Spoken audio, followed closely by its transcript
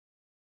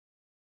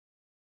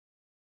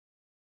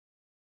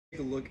Take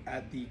a look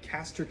at the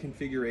caster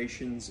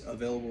configurations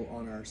available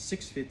on our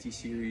 650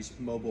 series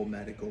mobile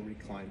medical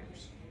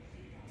recliners.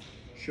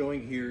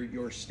 Showing here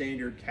your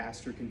standard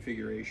caster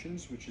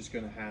configurations, which is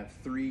going to have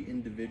 3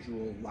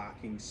 individual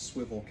locking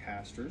swivel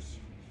casters.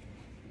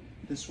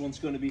 This one's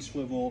going to be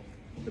swivel,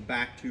 the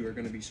back 2 are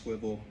going to be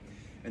swivel,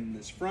 and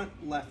this front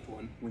left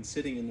one, when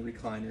sitting in the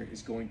recliner,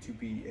 is going to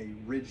be a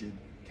rigid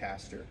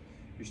caster.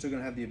 You're still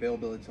going to have the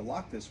availability to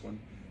lock this one,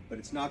 but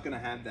it's not going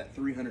to have that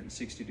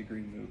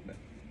 360-degree movement.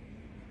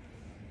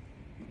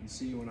 You can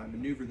see when I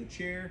maneuver the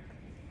chair,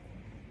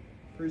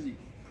 pretty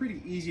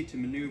easy to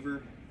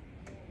maneuver.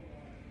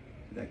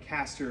 That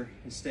caster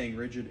is staying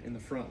rigid in the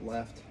front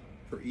left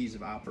for ease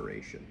of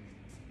operation.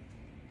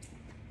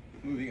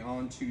 Moving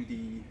on to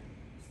the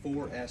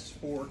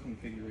 4S4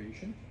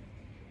 configuration.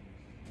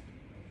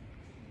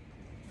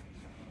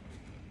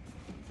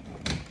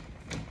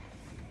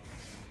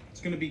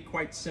 It's going to be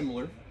quite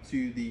similar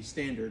to the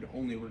standard,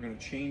 only we're going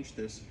to change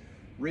this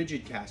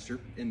rigid caster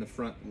in the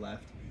front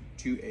left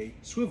to a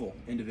swivel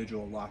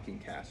individual locking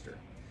caster.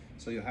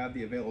 So you'll have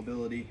the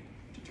availability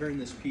to turn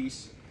this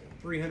piece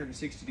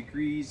 360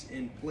 degrees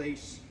in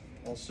place.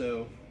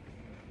 Also,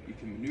 you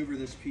can maneuver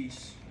this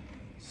piece,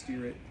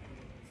 steer it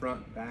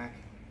front, back,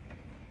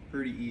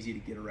 pretty easy to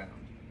get around.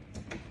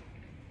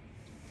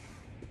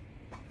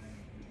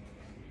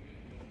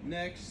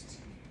 Next,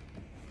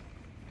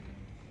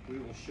 we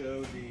will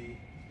show the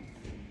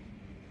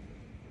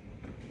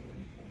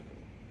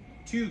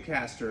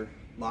 2-caster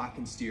lock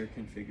and steer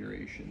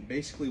configuration.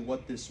 Basically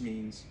what this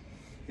means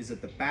is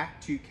that the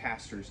back 2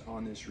 casters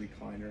on this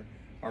recliner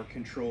are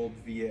controlled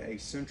via a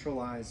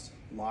centralized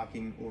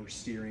locking or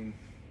steering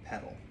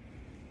pedal.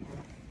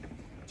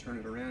 Turn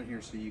it around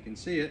here so you can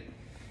see it.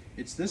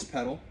 It's this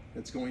pedal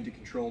that's going to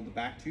control the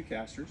back 2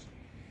 casters.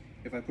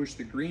 If I push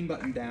the green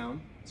button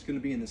down, it's going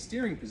to be in the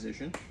steering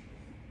position,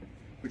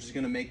 which is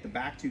going to make the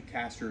back 2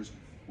 casters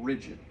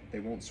rigid. They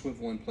won't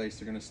swivel in place,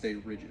 they're going to stay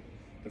rigid.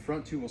 The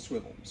front 2 will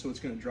swivel, so it's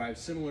going to drive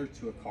similar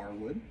to a car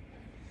would.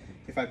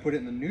 If I put it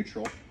in the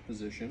neutral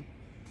position,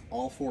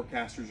 all 4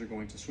 casters are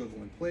going to swivel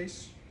in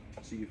place,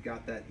 so you've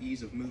got that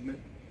ease of movement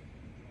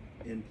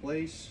in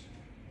place.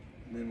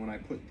 And then when I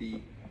put the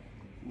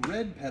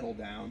red pedal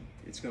down,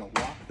 it's going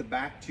to lock the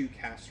back 2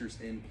 casters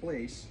in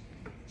place,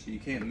 so you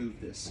can't move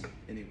this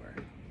anywhere.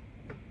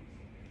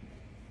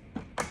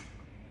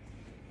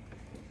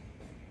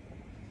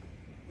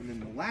 And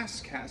then the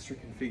last caster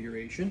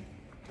configuration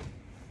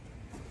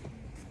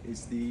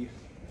is the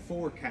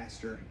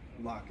 4-caster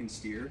lock and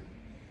steer,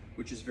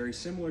 which is very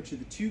similar to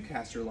the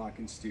 2-caster lock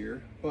and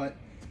steer, but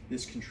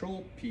this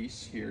control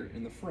piece here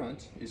in the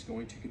front is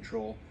going to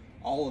control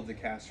all of the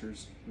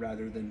casters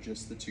rather than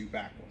just the 2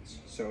 back ones.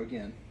 So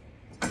again,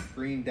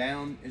 green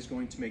down is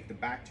going to make the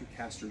back 2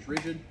 casters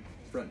rigid,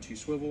 front 2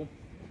 swivel,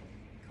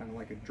 kind of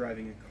like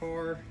driving a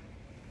car.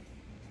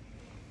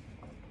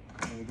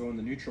 And we'll go in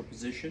the neutral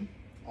position.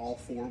 All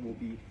 4 will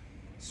be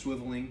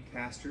swiveling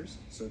casters,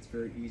 so it's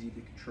very easy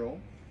to control.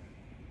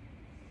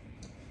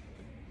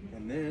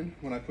 And then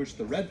when I push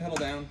the red pedal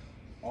down,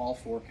 all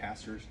 4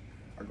 casters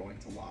are going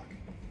to lock.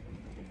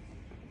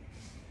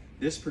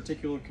 This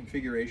particular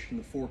configuration,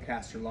 the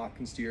 4-caster lock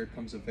and steer,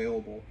 comes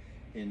available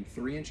in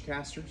 3-inch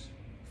casters,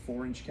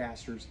 4-inch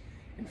casters,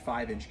 and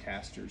 5-inch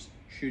casters,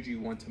 should you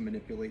want to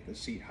manipulate the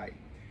seat height.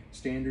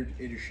 Standard,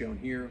 it is shown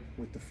here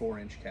with the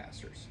 4-inch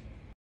casters.